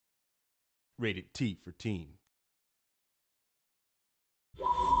Rated T for teen.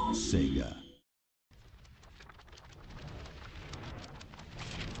 Sega.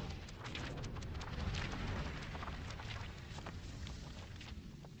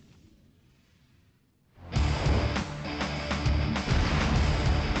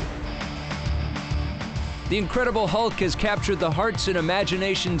 The Incredible Hulk has captured the hearts and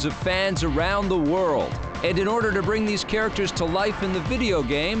imaginations of fans around the world. And in order to bring these characters to life in the video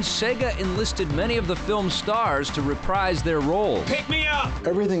games, Sega enlisted many of the film's stars to reprise their roles. Pick me up!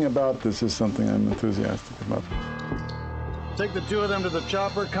 Everything about this is something I'm enthusiastic about. Take the two of them to the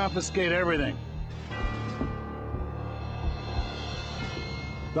chopper, confiscate everything.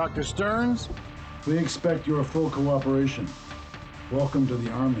 Dr. Stearns, we expect your full cooperation. Welcome to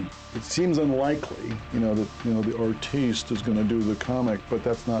the Army. It seems unlikely, that the artiste is going to do the comic, but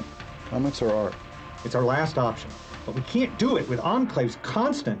that's not. Comics are art. It's our last option, but we can't do it with Enclave's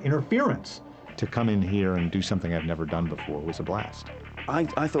constant interference. To come in here and do something I've never done before was a blast. I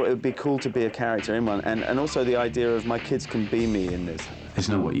thought it would be cool to be a character in one, and also the idea of my kids can be me in this. It's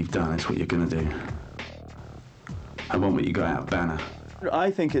not what you've done, it's what you're gonna do. I want what you got out of Banner. I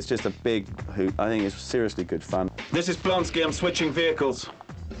think it's just a big hoot. I think it's seriously good fun. This is Blonsky. I'm switching vehicles.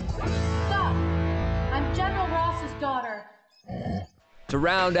 Stop! I'm General Ross's daughter. To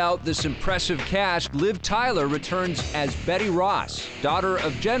round out this impressive cast, Liv Tyler returns as Betty Ross, daughter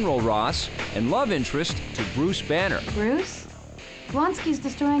of General Ross and love interest to Bruce Banner. Bruce? Blonsky's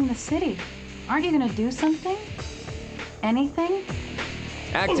destroying the city. Aren't you gonna do something? Anything?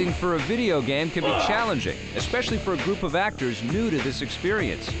 Acting for a video game can be challenging, especially for a group of actors new to this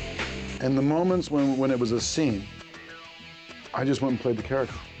experience. And the moments when it was a scene, I just went and played the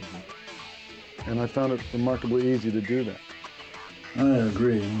character. And I found it remarkably easy to do that. I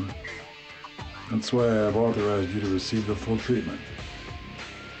agree. That's why I've authorized you to receive the full treatment.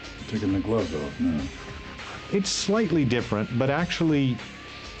 I'm taking the gloves off now. It's slightly different, but actually,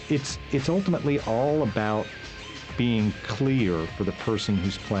 it's ultimately all about being clear for the person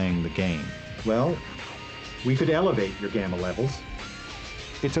who's playing the game. Well, we could elevate your gamma levels.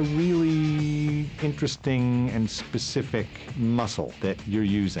 It's a really interesting and specific muscle that you're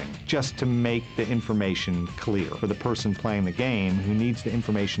using just to make the information clear for the person playing the game who needs the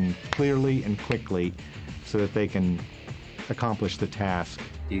information clearly and quickly so that they can accomplish the task.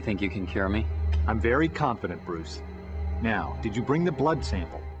 Do you think you can cure me? I'm very confident, Bruce. Now, did you bring the blood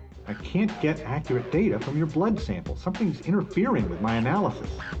sample? I can't get accurate data from your blood sample. Something's interfering with my analysis.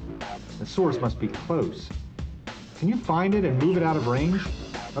 The source must be close. Can you find it and move it out of range?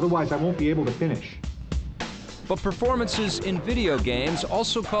 Otherwise, I won't be able to finish. But performances in video games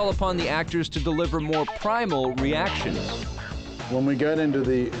also call upon the actors to deliver more primal reactions. When we got into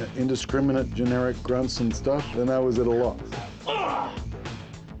the indiscriminate generic grunts and stuff, then I was at a loss.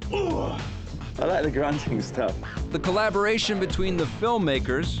 I like the grunting stuff. The collaboration between the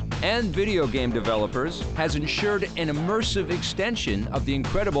filmmakers and video game developers has ensured an immersive extension of the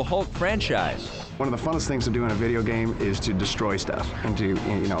Incredible Hulk franchise. One of the funnest things to do in a video game is to destroy stuff and to,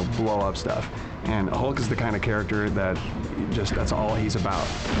 blow up stuff. And Hulk is the kind of character that that's all he's about.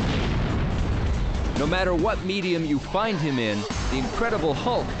 No matter what medium you find him in, the Incredible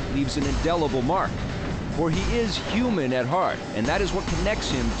Hulk leaves an indelible mark. For he is human at heart, and that is what connects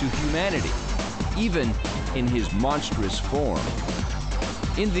him to humanity, even in his monstrous form.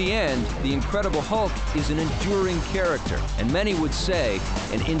 In the end, the Incredible Hulk is an enduring character, and many would say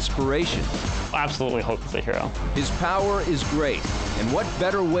an inspiration. Absolutely, Hulk is a hero. His power is great, and what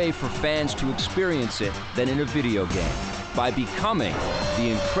better way for fans to experience it than in a video game, by becoming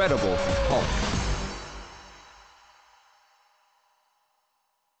the Incredible Hulk.